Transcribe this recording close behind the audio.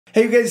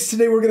Hey guys,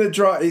 today we're going to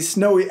draw a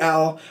snowy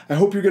owl. I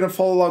hope you're going to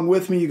follow along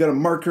with me. You got a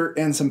marker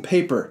and some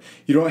paper.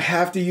 You don't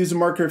have to use a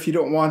marker if you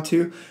don't want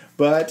to,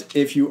 but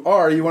if you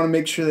are, you want to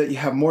make sure that you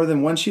have more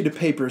than one sheet of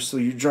paper so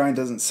your drawing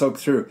doesn't soak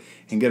through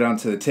and get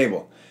onto the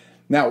table.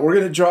 Now we're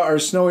going to draw our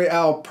snowy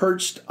owl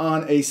perched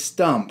on a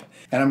stump,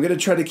 and I'm going to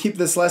try to keep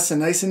this lesson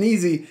nice and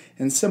easy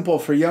and simple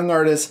for young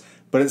artists,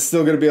 but it's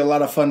still going to be a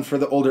lot of fun for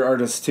the older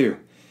artists too.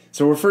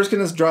 So we're first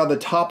going to draw the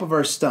top of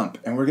our stump,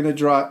 and we're going to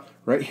draw it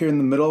right here in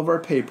the middle of our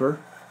paper.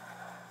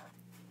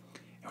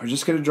 We're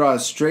just going to draw a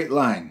straight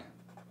line.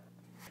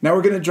 Now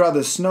we're going to draw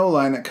the snow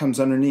line that comes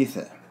underneath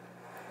it.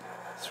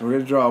 So we're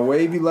going to draw a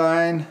wavy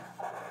line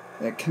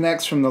that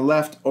connects from the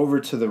left over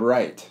to the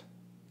right.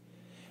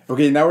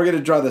 Okay, now we're going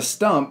to draw the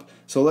stump.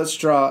 So let's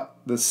draw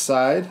the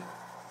side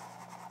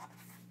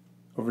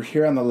over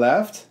here on the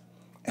left.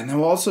 And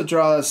then we'll also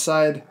draw a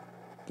side,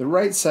 the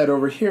right side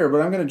over here, but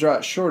I'm going to draw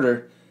it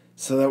shorter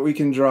so that we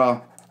can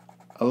draw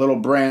a little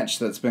branch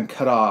that's been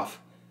cut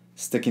off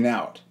sticking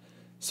out.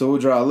 So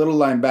we'll draw a little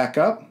line back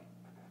up,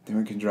 then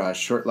we can draw a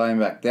short line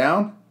back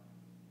down,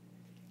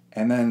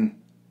 and then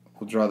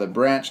we'll draw the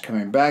branch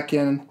coming back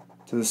in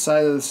to the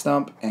side of the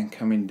stump and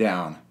coming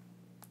down.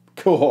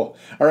 Cool.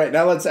 All right,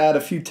 now let's add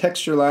a few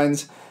texture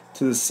lines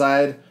to the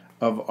side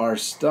of our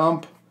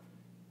stump.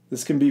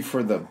 This can be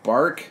for the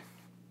bark.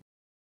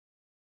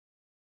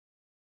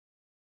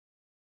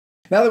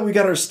 Now that we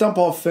got our stump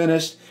all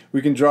finished,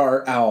 we can draw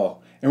our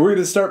owl. And we're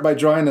going to start by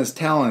drawing his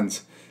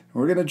talons.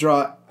 We're going to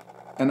draw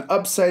an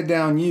upside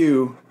down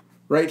U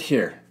right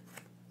here,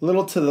 a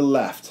little to the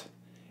left.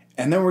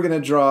 And then we're going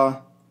to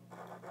draw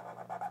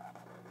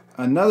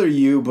another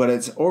U, but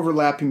it's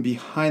overlapping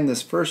behind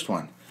this first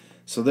one.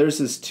 So there's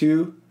his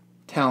two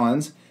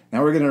talons.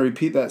 Now we're going to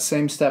repeat that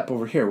same step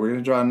over here. We're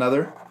going to draw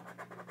another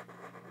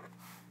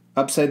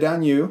upside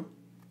down U,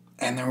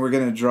 and then we're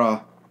going to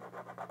draw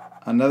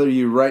another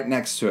U right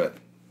next to it.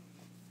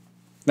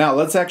 Now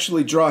let's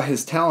actually draw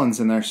his talons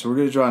in there. So we're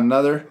going to draw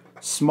another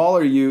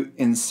smaller U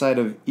inside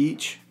of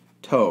each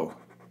toe.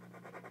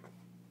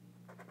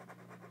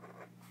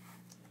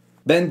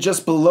 Then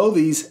just below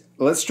these,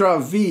 let's draw a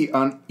V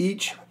on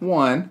each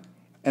one,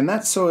 and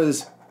that's so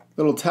his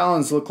little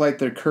talons look like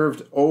they're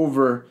curved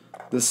over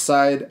the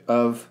side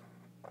of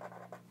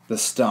the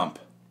stump.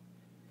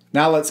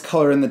 Now let's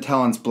color in the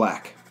talons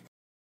black.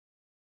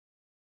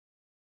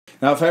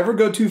 Now if I ever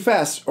go too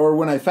fast, or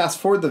when I fast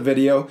forward the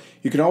video,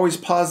 you can always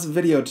pause the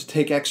video to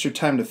take extra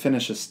time to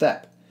finish a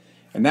step.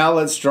 And now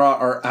let's draw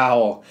our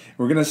owl.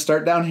 We're going to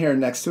start down here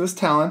next to his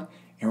talon,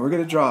 and we're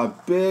going to draw a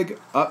big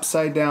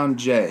upside down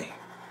J.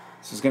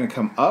 So it's going to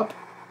come up,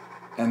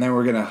 and then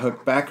we're going to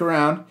hook back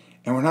around,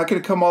 and we're not going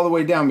to come all the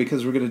way down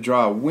because we're going to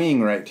draw a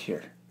wing right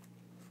here.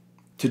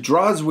 To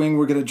draw his wing,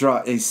 we're going to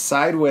draw a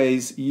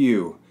sideways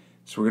U.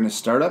 So we're going to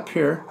start up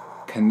here,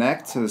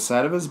 connect to the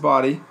side of his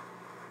body,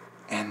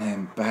 and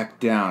then back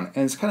down.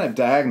 And it's kind of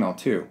diagonal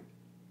too.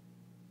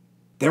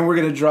 Then we're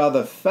going to draw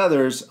the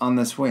feathers on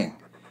this wing.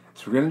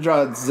 So we're going to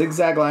draw a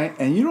zigzag line,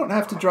 and you don't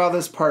have to draw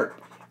this part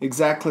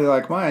exactly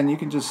like mine. You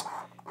can just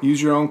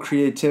use your own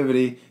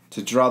creativity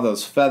to draw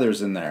those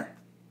feathers in there.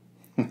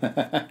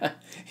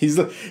 He's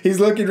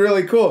looking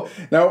really cool.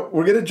 Now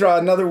we're going to draw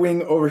another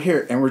wing over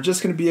here, and we're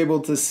just going to be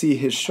able to see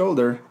his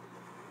shoulder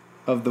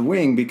of the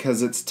wing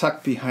because it's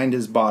tucked behind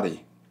his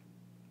body.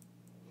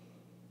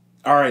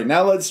 Alright,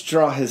 now let's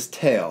draw his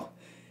tail.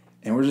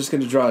 And we're just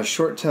going to draw a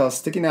short tail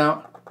sticking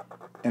out,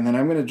 and then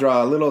I'm going to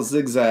draw a little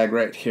zigzag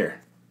right here.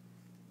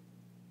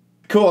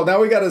 Cool,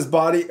 now we got his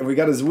body and we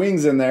got his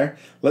wings in there.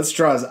 Let's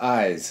draw his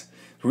eyes.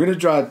 We're going to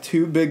draw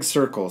two big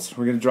circles.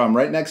 We're going to draw them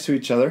right next to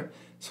each other.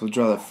 So we'll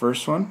draw the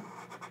first one,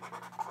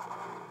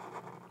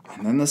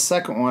 and then the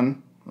second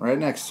one right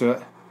next to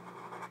it.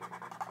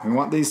 We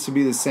want these to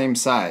be the same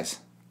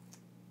size.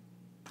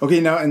 Okay,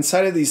 now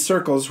inside of these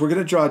circles, we're going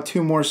to draw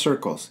two more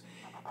circles.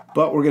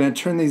 But we're going to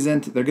turn these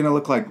into, they're going to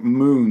look like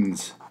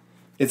moons.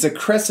 It's a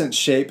crescent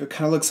shape. It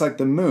kind of looks like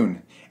the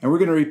moon. And we're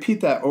going to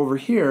repeat that over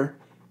here,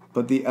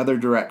 but the other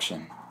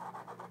direction.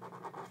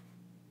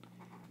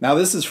 Now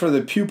this is for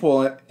the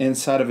pupil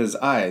inside of his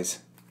eyes.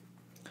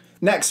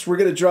 Next, we're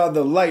going to draw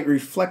the light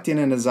reflecting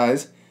in his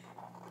eyes.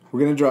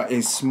 We're going to draw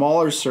a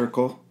smaller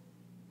circle,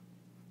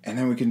 and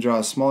then we can draw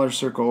a smaller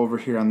circle over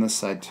here on this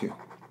side too.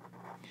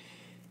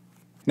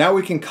 Now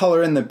we can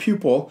color in the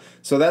pupil,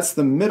 so that's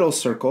the middle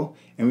circle,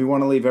 and we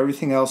want to leave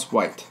everything else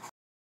white.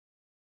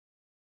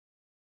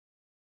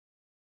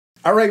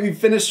 Alright, we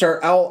finished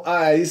our owl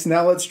eyes.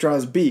 Now let's draw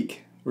his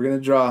beak. We're going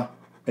to draw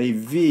a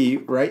V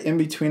right in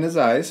between his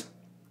eyes.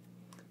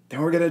 Then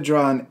we're going to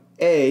draw an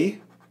A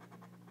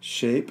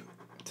shape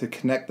to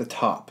connect the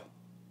top.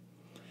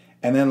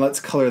 And then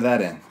let's color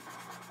that in.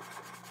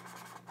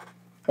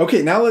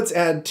 Okay, now let's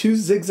add two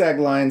zigzag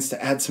lines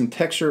to add some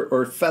texture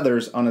or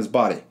feathers on his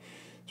body.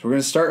 So we're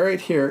going to start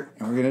right here,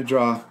 and we're going to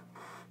draw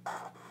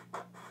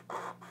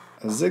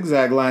a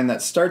zigzag line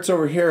that starts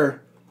over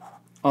here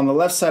on the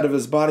left side of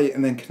his body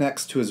and then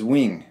connects to his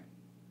wing.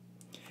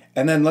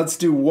 And then let's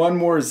do one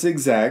more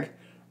zigzag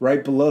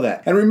right below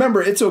that. And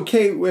remember, it's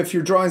okay if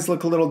your drawings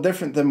look a little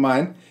different than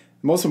mine.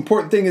 The most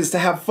important thing is to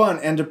have fun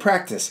and to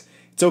practice.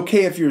 It's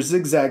okay if your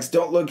zigzags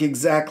don't look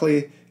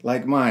exactly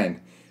like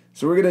mine.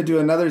 So we're going to do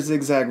another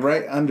zigzag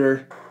right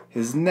under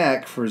his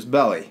neck for his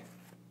belly.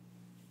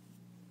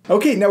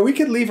 Okay, now we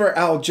could leave our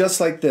owl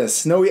just like this.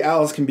 Snowy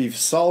owls can be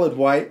solid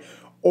white,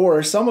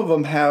 or some of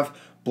them have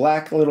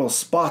black little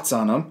spots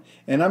on them.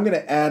 And I'm going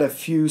to add a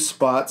few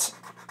spots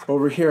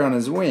over here on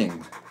his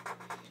wing.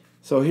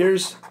 So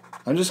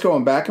I'm just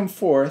going back and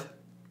forth.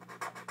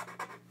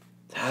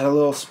 Add a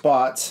little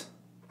spots.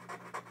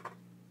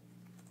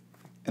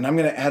 And I'm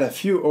going to add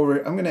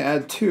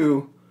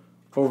two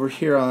over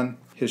here on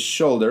his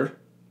shoulder.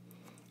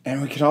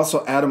 And we can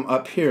also add them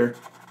up here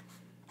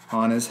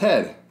on his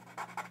head.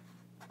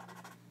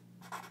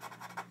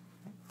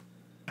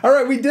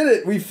 Alright, we did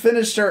it! We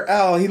finished our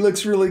owl. He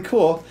looks really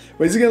cool,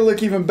 but he's going to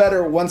look even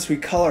better once we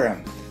color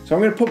him. So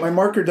I'm going to put my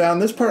marker down.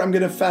 This part I'm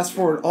going to fast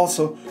forward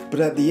also, but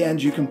at the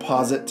end you can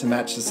pause it to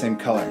match the same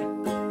color.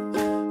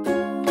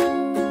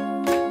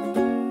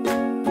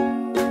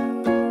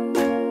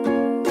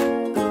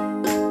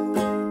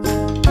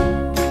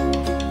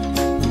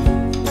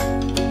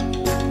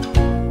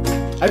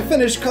 I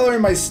finished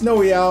coloring my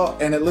snowy owl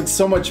and it looks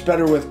so much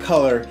better with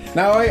color.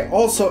 Now I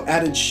also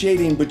added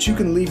shading, but you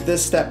can leave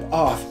this step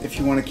off if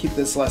you want to keep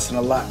this lesson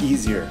a lot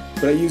easier.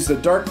 But I used a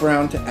dark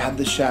brown to add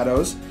the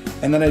shadows,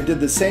 and then I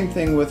did the same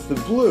thing with the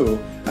blue.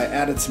 I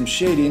added some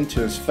shading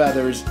to his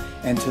feathers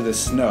and to the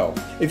snow.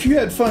 If you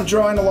had fun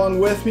drawing along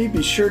with me,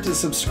 be sure to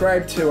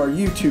subscribe to our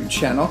YouTube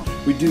channel.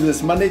 We do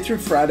this Monday through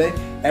Friday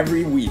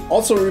every week.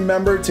 Also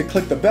remember to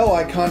click the bell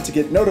icon to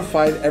get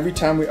notified every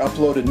time we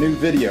upload a new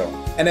video.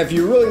 And if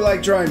you really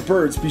like drawing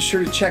birds, be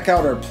sure to check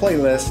out our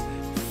playlist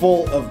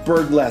full of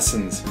bird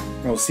lessons.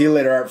 We'll see you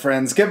later, art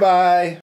friends. Goodbye!